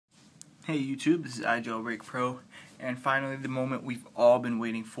Hey YouTube, this is Jailbreak Pro, and finally the moment we've all been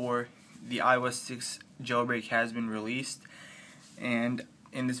waiting for. The iOS 6 jailbreak has been released, and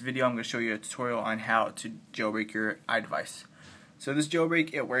in this video I'm going to show you a tutorial on how to jailbreak your iDevice. So this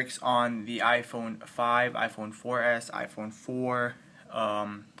jailbreak, it works on the iPhone 5, iPhone 4S, iPhone 4,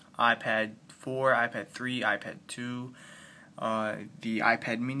 iPad 4, iPad 3, iPad 2, the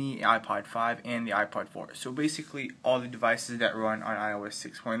iPad mini, iPod 5, and the iPod 4. So basically all the devices that run on iOS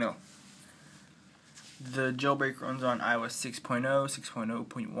 6.0. The jailbreak runs on iOS 6.0,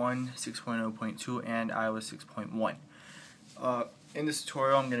 6.0.1, 6.0.2, and iOS 6.1. In this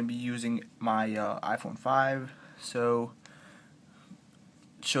tutorial, I'm going to be using my iPhone 5, so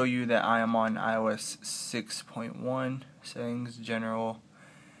show you that I am on iOS 6.1, settings, general,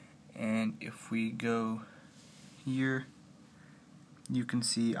 and if we go here, you can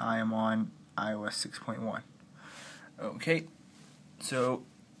see I am on iOS 6.1. Okay, so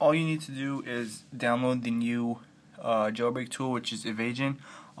all you need to do is download the new jailbreak tool, which is Evasi0n.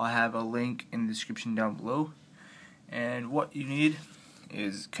 I'll have a link in the description down below. And what you need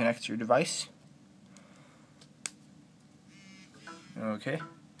is connect your device. Okay.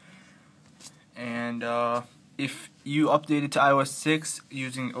 And if you updated to iOS 6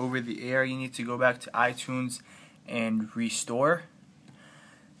 using over the air, you need to go back to iTunes and restore.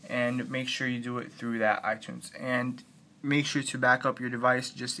 And make sure you do it through that iTunes. And make sure to back up your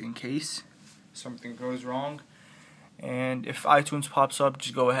device just in case something goes wrong. And if iTunes pops up,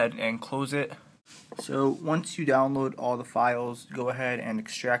 just go ahead and close it. So once you download all the files, go ahead and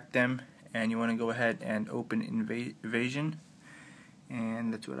extract them, and you want to go ahead and open Evasi0n,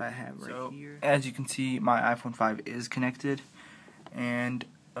 and that's what I have right here. As you can see, my iPhone 5 is connected, and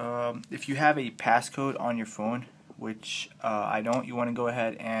if you have a passcode on your phone, which I don't, you want to go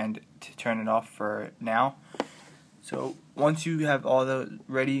ahead and turn it off for now. So once you have all the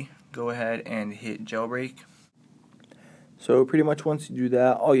ready, go ahead and hit jailbreak. So pretty much once you do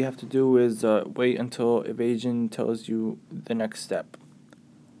that, all you have to do is wait until Evasi0n tells you the next step.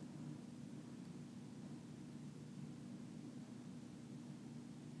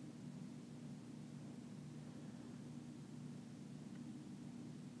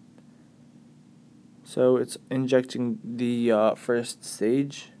 So it's injecting the first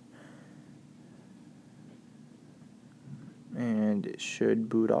stage, and it should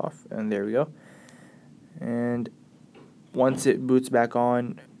boot off, and there we go. And once it boots back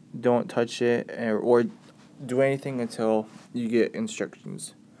on, don't touch it or do anything until you get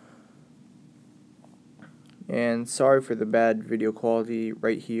instructions. And sorry for the bad video quality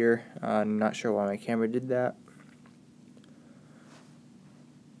right here. I'm not sure why my camera did that.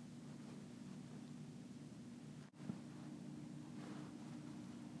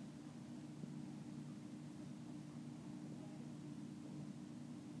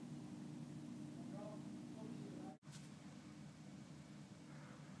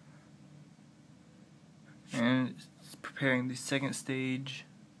 And it's preparing the second stage.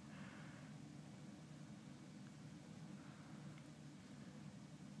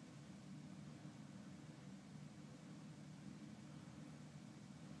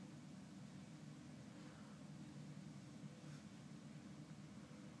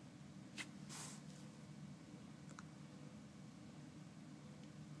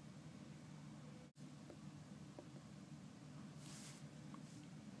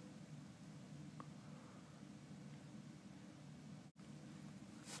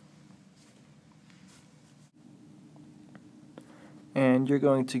 And you're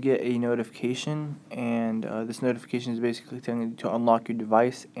going to get a notification, and this notification is basically telling you to unlock your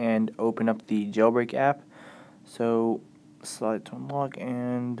device and open up the jailbreak app. So slide to unlock,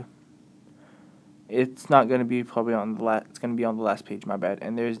 and it's not going to be probably on the last. It's going to be on the last page. My bad.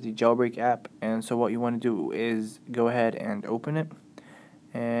 And there's the jailbreak app. And so what you want to do is go ahead and open it.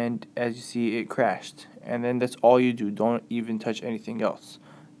 And as you see, it crashed. And then that's all you do. Don't even touch anything else.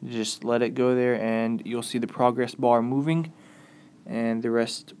 Just let it go there, and you'll see the progress bar moving. And the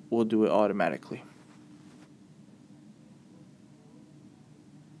rest will do it automatically.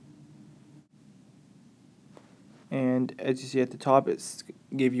 And as you see at the top, it's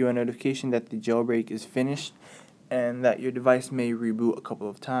give you a notification that the jailbreak is finished and that your device may reboot a couple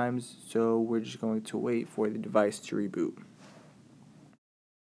of times. So we're just going to wait for the device to reboot.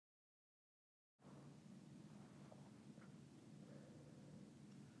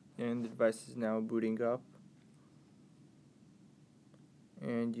 And the device is now booting up.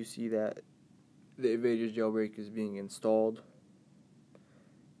 And you see that the Evasi0n jailbreak is being installed.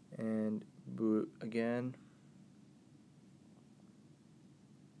 And boot again.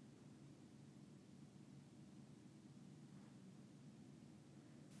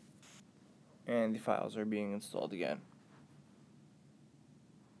 and the files are being installed again.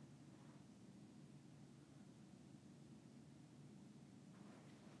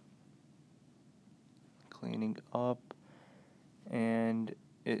 Cleaning up, and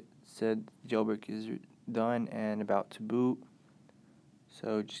it said jailbreak is done and about to boot,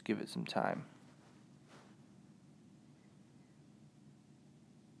 so just give it some time.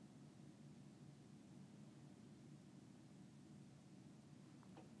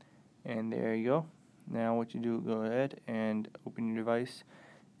 And there you go. Now what you do, go ahead and open your device,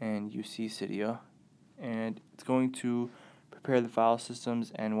 and you see Cydia, and it's going to prepare the file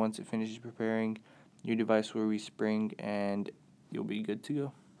systems, and once it finishes preparing, your device will respring and you'll be good to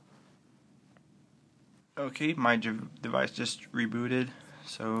go. Okay, my device just rebooted,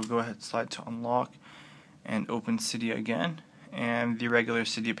 so go ahead, slide to unlock and open Cydia again, and the regular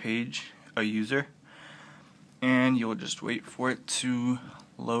Cydia page, a user, and you'll just wait for it to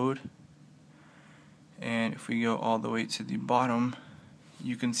load. And if we go all the way to the bottom,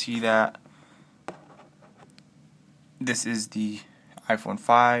 you can see that this is the iPhone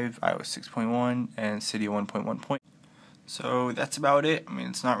 5, iOS 6.1, and Cydia 1.1. So that's about it. I mean,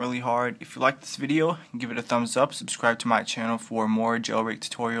 it's not really hard. If you like this video, give it a thumbs up, subscribe to my channel for more jailbreak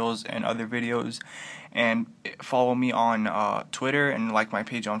tutorials and other videos, and follow me on Twitter and like my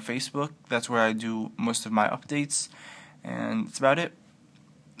page on Facebook. That's where I do most of my updates, and that's about it.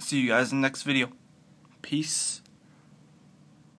 See you guys in the next video. Peace.